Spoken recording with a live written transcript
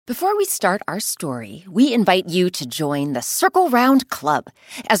Before we start our story, we invite you to join the Circle Round Club.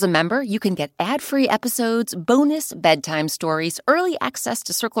 As a member, you can get ad-free episodes, bonus bedtime stories, early access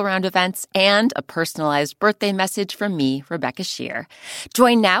to Circle Round events, and a personalized birthday message from me, Rebecca Shear.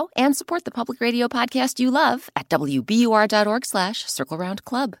 Join now and support the public radio podcast you love at wbur.org/Circle Round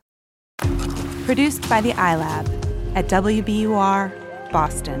Club. Produced by the iLab at WBUR,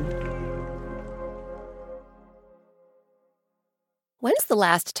 Boston. When's the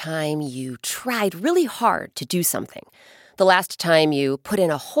last time you tried really hard to do something? The last time you put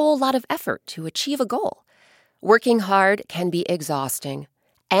in a whole lot of effort to achieve a goal? Working hard can be exhausting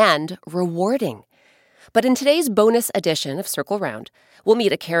and rewarding. But in today's bonus edition of Circle Round, we'll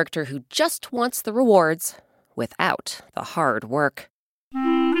meet a character who just wants the rewards without the hard work.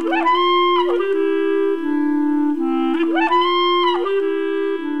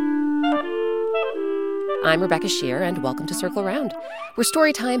 I'm Rebecca Shear, and welcome to Circle Round, where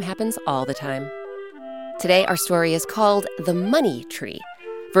story time happens all the time. Today, our story is called The Money Tree.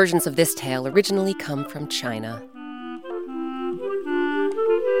 Versions of this tale originally come from China.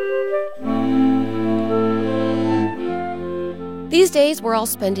 These days, we're all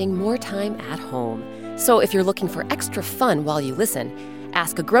spending more time at home. So if you're looking for extra fun while you listen,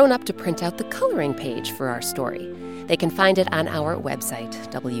 ask a grown-up to print out the coloring page for our story. They can find it on our website,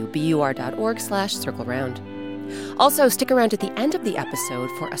 wbur.org/Circle Round. Also, stick around at the end of the episode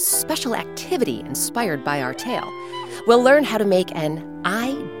for a special activity inspired by our tale. We'll learn how to make an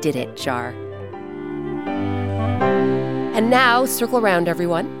I Did It jar. And now, circle round,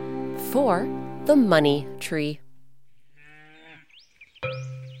 everyone, for The Money Tree.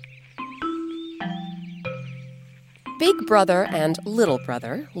 Big Brother and Little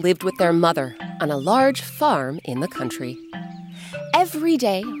Brother lived with their mother on a large farm in the country. Every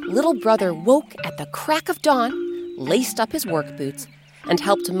day, Little Brother woke at the crack of dawn, laced up his work boots, and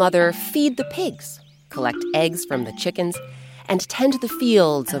helped Mother feed the pigs, collect eggs from the chickens, and tend the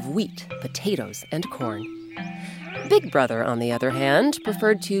fields of wheat, potatoes, and corn. Big Brother, on the other hand,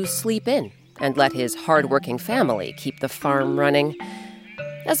 preferred to sleep in and let his hard-working family keep the farm running.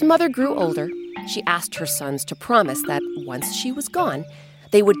 As Mother grew older, she asked her sons to promise that once she was gone,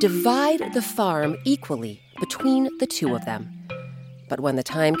 they would divide the farm equally between the two of them. But when the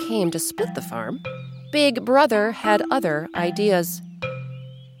time came to split the farm, Big Brother had other ideas.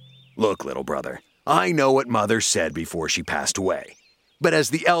 Look, little brother, I know what Mother said before she passed away. But as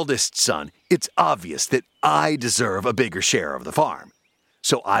the eldest son, it's obvious that I deserve a bigger share of the farm.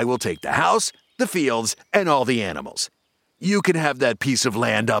 So I will take the house, the fields, and all the animals. You can have that piece of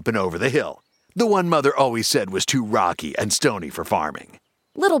land up and over the hill. The one Mother always said was too rocky and stony for farming.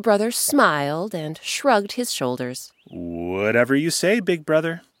 Little Brother smiled and shrugged his shoulders. Whatever you say, Big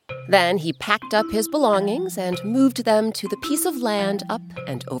Brother. Then he packed up his belongings and moved them to the piece of land up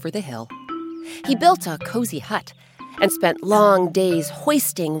and over the hill. He built a cozy hut and spent long days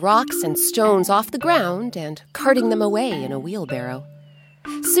hoisting rocks and stones off the ground and carting them away in a wheelbarrow.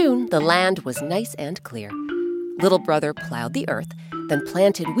 Soon the land was nice and clear. Little Brother plowed the earth, then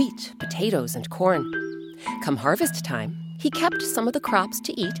planted wheat, potatoes, and corn. Come harvest time, he kept some of the crops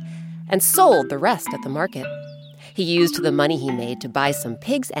to eat and sold the rest at the market. He used the money he made to buy some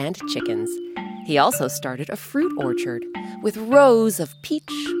pigs and chickens. He also started a fruit orchard with rows of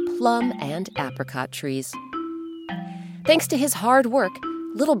peach, plum, and apricot trees. Thanks to his hard work,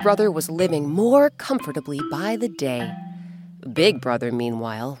 Little Brother was living more comfortably by the day. Big Brother,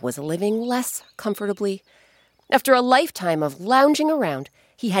 meanwhile, was living less comfortably. After a lifetime of lounging around,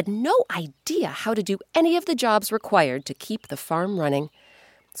 he had no idea how to do any of the jobs required to keep the farm running.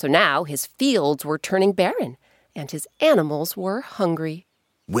 So now his fields were turning barren, and his animals were hungry.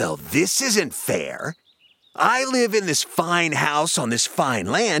 Well, this isn't fair. I live in this fine house on this fine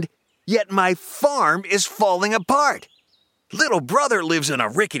land, yet my farm is falling apart. Little Brother lives in a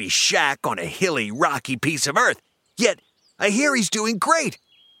rickety shack on a hilly, rocky piece of earth, yet I hear he's doing great,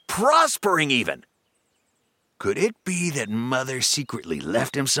 prospering even. Could it be that Mother secretly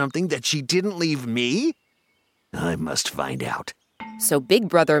left him something that she didn't leave me? I must find out. So Big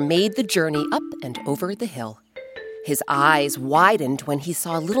Brother made the journey up and over the hill. His eyes widened when he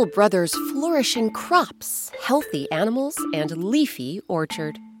saw Little Brother's flourishing crops, healthy animals, and leafy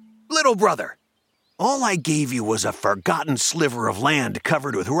orchard. Little Brother, all I gave you was a forgotten sliver of land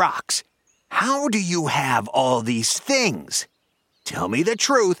covered with rocks. How do you have all these things? Tell me the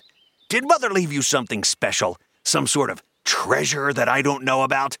truth. Did Mother leave you something special? Some sort of treasure that I don't know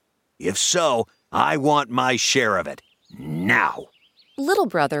about? If so, I want my share of it. Now. Little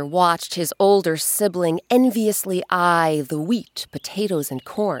Brother watched his older sibling enviously eye the wheat, potatoes, and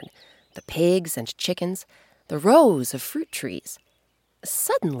corn, the pigs and chickens, the rows of fruit trees.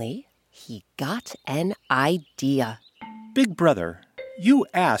 Suddenly, he got an idea. Big brother, you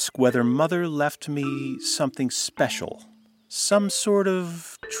ask whether Mother left me something special, some sort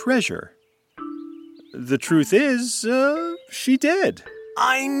of treasure. The truth is, she did.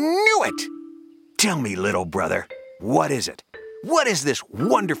 I knew it! Tell me, little brother, what is it? What is this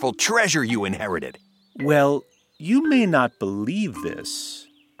wonderful treasure you inherited? Well, you may not believe this,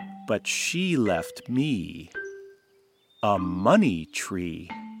 but she left me a money tree.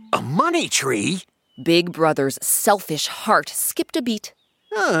 A money tree? Big Brother's selfish heart skipped a beat.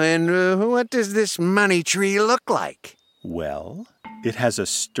 Oh, and what does this money tree look like? Well, it has a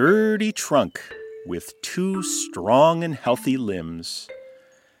sturdy trunk with 2 strong and healthy limbs.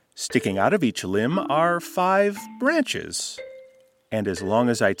 Sticking out of each limb are 5 branches. And as long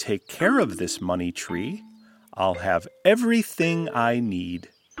as I take care of this money tree, I'll have everything I need.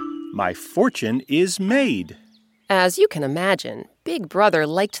 My fortune is made. As you can imagine, Big Brother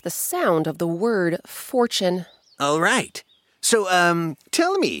liked the sound of the word fortune. All right. So,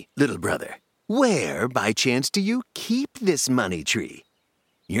 tell me, little brother, where, by chance, do you keep this money tree?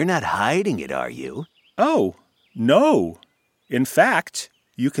 You're not hiding it, are you? Oh, no. In fact,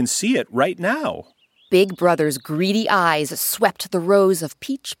 you can see it right now. Big Brother's greedy eyes swept the rows of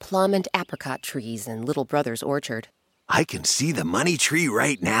peach, plum, and apricot trees in Little Brother's orchard. I can see the money tree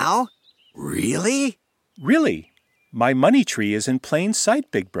right now? Really? Really, my money tree is in plain sight,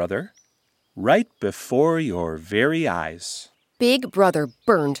 Big Brother. Right before your very eyes. Big Brother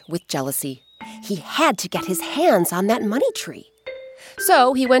burned with jealousy. He had to get his hands on that money tree.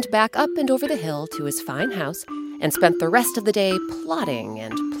 So he went back up and over the hill to his fine house and spent the rest of the day plotting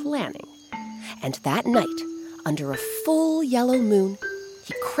and planning. And that night, under a full yellow moon,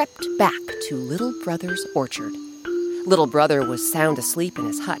 he crept back to Little Brother's orchard. Little Brother was sound asleep in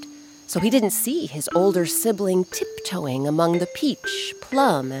his hut, so he didn't see his older sibling tiptoeing among the peach,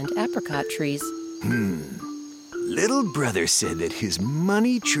 plum, and apricot trees. Little brother said that his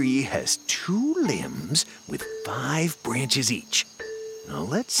money tree has 2 limbs with 5 branches each. Now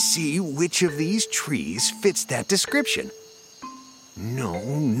let's see which of these trees fits that description.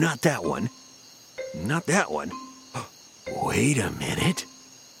 No, not that one. Not that one. Wait a minute.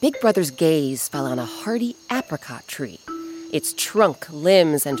 Big Brother's gaze fell on a hardy apricot tree, its trunk,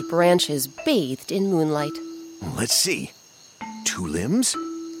 limbs, and branches bathed in moonlight. Let's see. 2 limbs?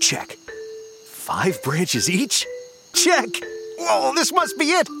 Check. 5 branches each? Check! Whoa, this must be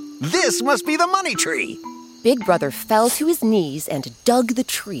it! This must be the money tree! Big Brother fell to his knees and dug the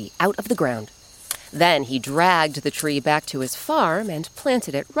tree out of the ground. Then he dragged the tree back to his farm and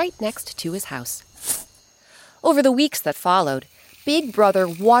planted it right next to his house. Over the weeks that followed, Big Brother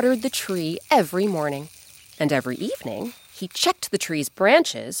watered the tree every morning. And every evening, he checked the tree's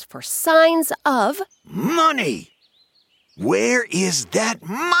branches for signs of money! Where is that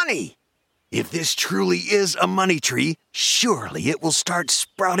money? If this truly is a money tree, surely it will start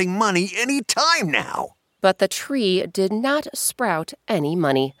sprouting money any time now. But the tree did not sprout any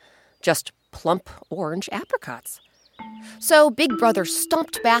money, just plump orange apricots. So Big Brother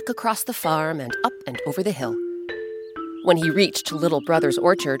stomped back across the farm and up and over the hill. When he reached Little Brother's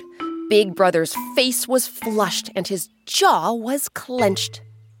orchard, Big Brother's face was flushed and his jaw was clenched.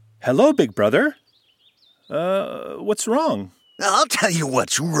 Hello, Big Brother. What's wrong? I'll tell you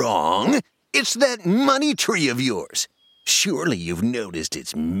what's wrong. It's that money tree of yours. Surely you've noticed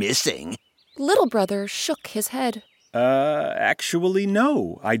it's missing. Little Brother shook his head. Actually,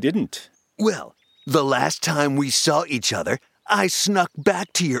 no, I didn't. Well, the last time we saw each other, I snuck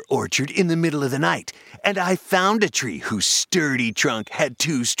back to your orchard in the middle of the night, and I found a tree whose sturdy trunk had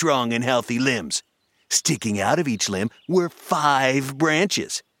 2 strong and healthy limbs. Sticking out of each limb were 5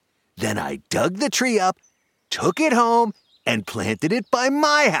 branches. Then I dug the tree up, took it home, and planted it by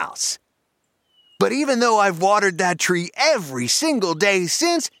my house. But even though I've watered that tree every single day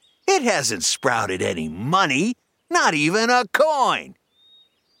since, it hasn't sprouted any money, not even a coin.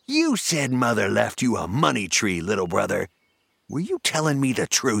 You said Mother left you a money tree, little brother. Were you telling me the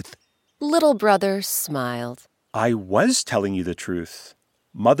truth? Little Brother smiled. I was telling you the truth.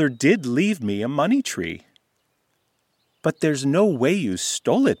 Mother did leave me a money tree. But there's no way you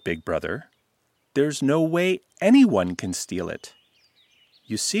stole it, Big Brother. There's no way anyone can steal it.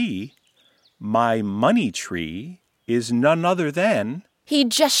 You see, my money tree is none other than... He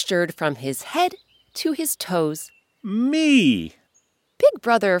gestured from his head to his toes. Me! Big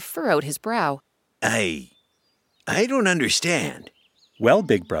Brother furrowed his brow. I don't understand. Well,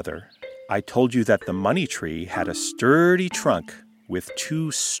 Big Brother, I told you that the money tree had a sturdy trunk with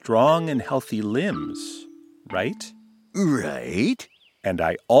 2 strong and healthy limbs, right? Right. And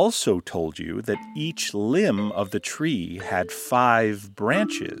I also told you that each limb of the tree had 5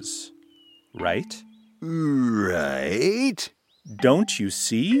 branches, right? Right. Don't you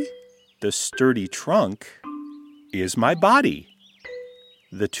see? The sturdy trunk is my body.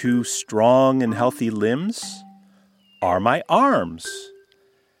 The 2 strong and healthy limbs are my arms.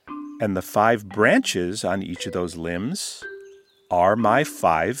 And the 5 branches on each of those limbs are my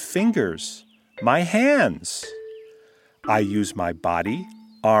 5 fingers, my hands. I use my body,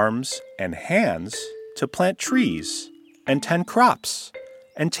 arms, and hands to plant trees and tend crops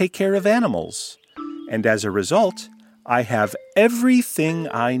and take care of animals. And as a result, I have everything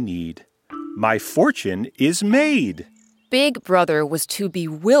I need. My fortune is made. Big Brother was too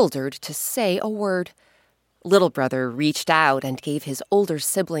bewildered to say a word. Little Brother reached out and gave his older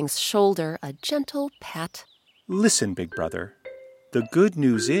sibling's shoulder a gentle pat. Listen, Big Brother, the good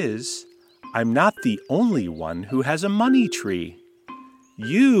news is I'm not the only one who has a money tree.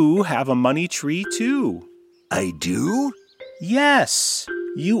 You have a money tree too. I do? Yes,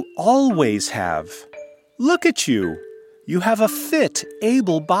 you always have. Look at you. You have a fit,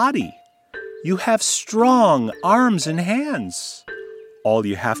 able body. You have strong arms and hands. All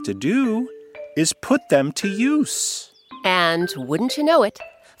you have to do is put them to use. And wouldn't you know it,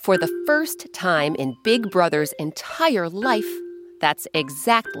 for the first time in Big Brother's entire life, that's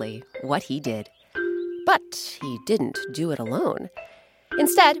exactly what he did. But he didn't do it alone.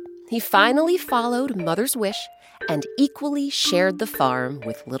 Instead, he finally followed Mother's wish and equally shared the farm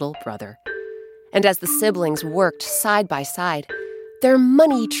with Little Brother. And as the siblings worked side by side, their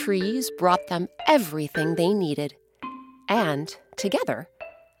money trees brought them everything they needed. And together,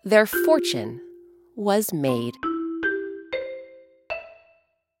 their fortune was made.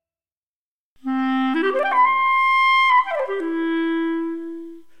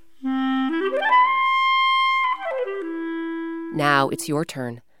 Now it's your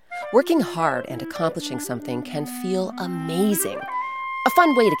turn. Working hard and accomplishing something can feel amazing. A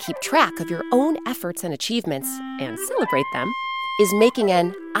fun way to keep track of your own efforts and achievements and celebrate them is making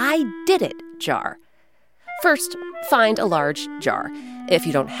an I did it jar. First, find a large jar. If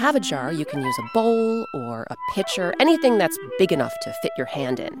you don't have a jar, you can use a bowl or a pitcher, anything that's big enough to fit your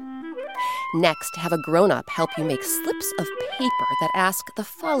hand in. Next, have a grown-up help you make slips of paper that ask the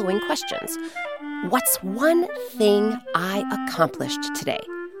following questions. What's one thing I accomplished today?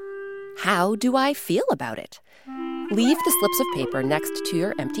 How do I feel about it? Leave the slips of paper next to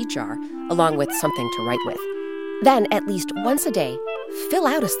your empty jar, along with something to write with. Then, at least once a day, fill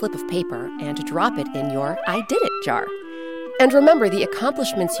out a slip of paper and drop it in your I did it jar. And remember, the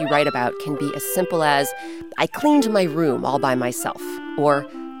accomplishments you write about can be as simple as, I cleaned my room all by myself, or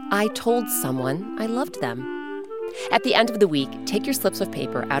I told someone I loved them. At the end of the week, take your slips of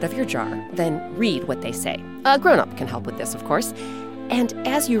paper out of your jar, then read what they say. A grown-up can help with this, of course. And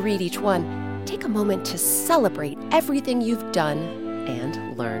as you read each one, take a moment to celebrate everything you've done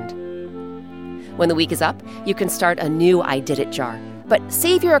and learned. When the week is up, you can start a new I did it jar, but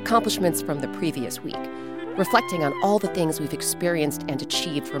save your accomplishments from the previous week. Reflecting on all the things we've experienced and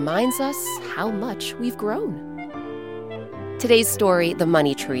achieved reminds us how much we've grown. Today's story, The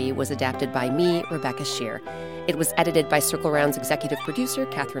Money Tree, was adapted by me, Rebecca Shear. It was edited by Circle Round's executive producer,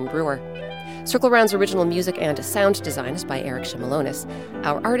 Catherine Brewer. Circle Round's original music and sound design is by Eric Shimalonis.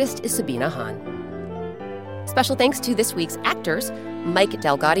 Our artist is Sabina Hahn. Special thanks to this week's actors, Mike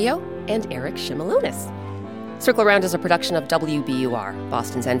Delgadio and Eric Shimalonis. Circle Round is a production of WBUR,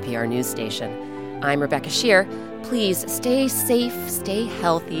 Boston's NPR news station. I'm Rebecca Shear. Please stay safe, stay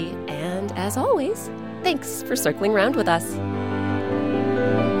healthy, and as always, thanks for circling round with us.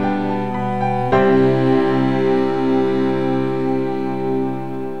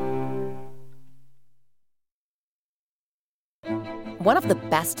 One of the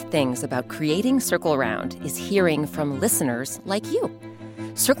best things about creating Circle Round is hearing from listeners like you.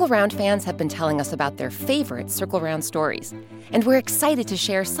 Circle Round fans have been telling us about their favorite Circle Round stories, and we're excited to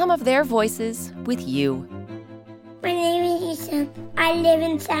share some of their voices with you. My name is Ethan. I live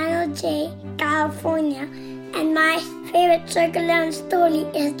in San Jose, California, and my favorite Circle Round story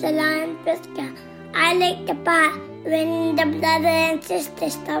is The Lion Pisca. I like the part when the brother and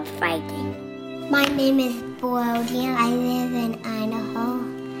sister stop fighting. My name is Brody. I live in Idaho,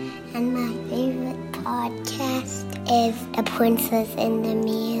 and my favorite podcast is The Princess in the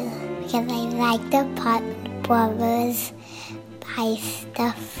Mirror, because I like the part when the brothers buy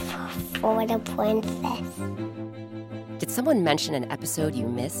stuff for the princess. Did someone mention an episode you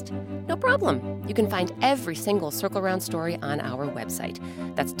missed? No problem. You can find every single Circle Round story on our website.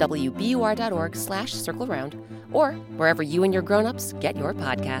 That's wbur.org/circleround, or wherever you and your grown-ups get your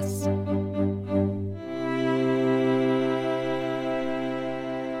podcasts.